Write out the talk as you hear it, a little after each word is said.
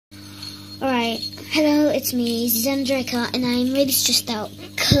Alright, hello, it's me, Zendrika, and I'm really stressed out,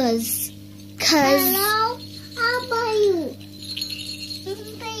 cause... Hello, how about you?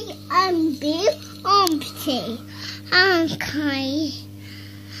 I'm big, I'm pretty, I'm kind,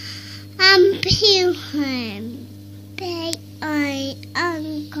 I'm pilgrim, but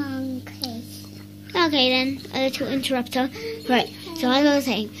I'm concrete. Okay then, a little interrupter. Right, so as I was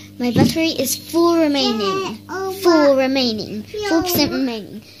saying, my battery is full remaining. Full remaining. 4%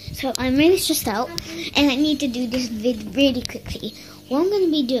 remaining. So I'm really stressed out, and I need to do this vid really quickly. What I'm going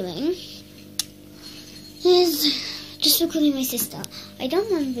to be doing is just recording my sister. I done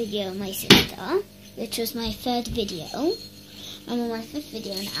one video of my sister, which was my third video. I'm on my fifth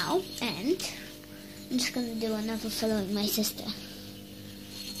video now, and I'm just going to do another following my sister.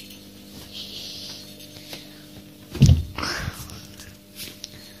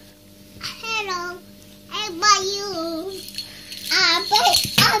 Hello, how about you?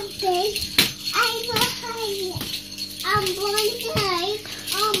 I'm big, I'm high, I'm blind,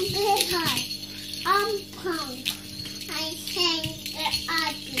 I'm big high, I'm punk, I think that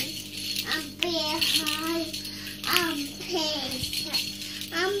I'm big high, I'm pink,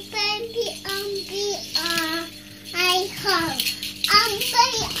 I'm baby, I hug, I'm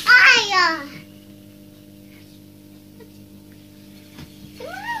baby, Come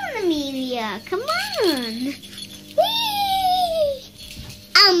on, Amelia, come on.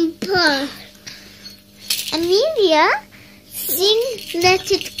 I'm poor. Amelia, sing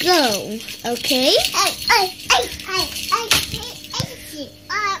Let It Go, okay?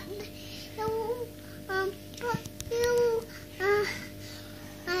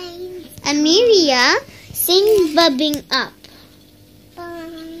 Amelia, sing Bubbing Up.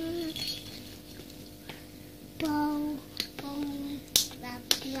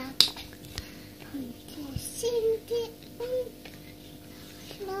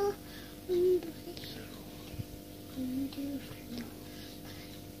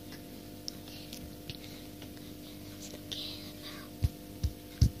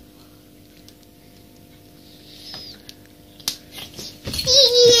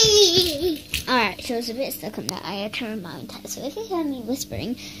 Alright, so it's a bit stuck on that. I had to remind her. So if you hear me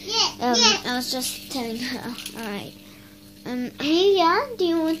whispering, I was just telling her. Alright. Amelia, do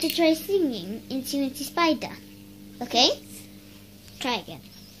you want to try singing Incy Wincy Spider? Okay? Try again.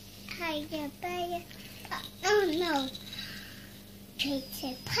 Oh no.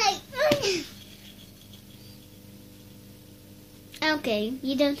 Okay,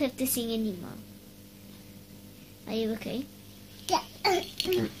 you don't have to sing anymore. Are you okay? Yeah.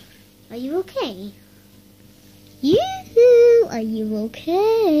 Are you okay? Yoo-hoo! Are you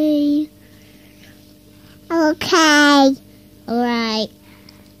okay? Okay. Alright.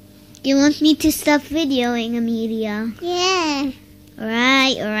 You want me to stop videoing, Amelia? Yeah.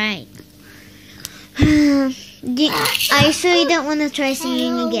 Alright. Are you sure you don't want to try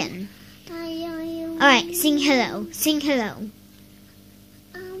singing again? Alright, sing hello. Sing hello.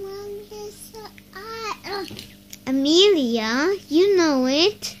 Amelia, you know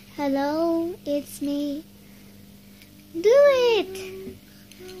it. Hello, it's me. Do it.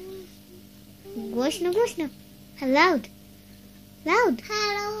 Głośno. Loud.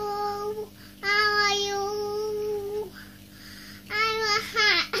 Hello, how are you?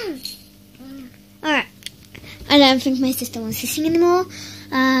 Alright. I don't think my sister wants to sing anymore.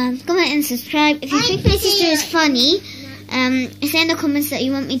 Comment and subscribe. If you think my sister is funny, say in the comments that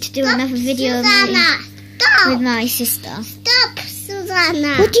you want me to do another video of me with my sister. Stop,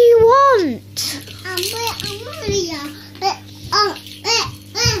 Susanna. What do you want? Amelia.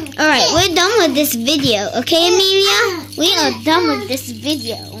 Alright, we're done with this video, okay, Amelia? We are done with this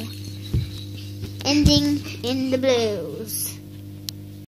video. Ending in the blues.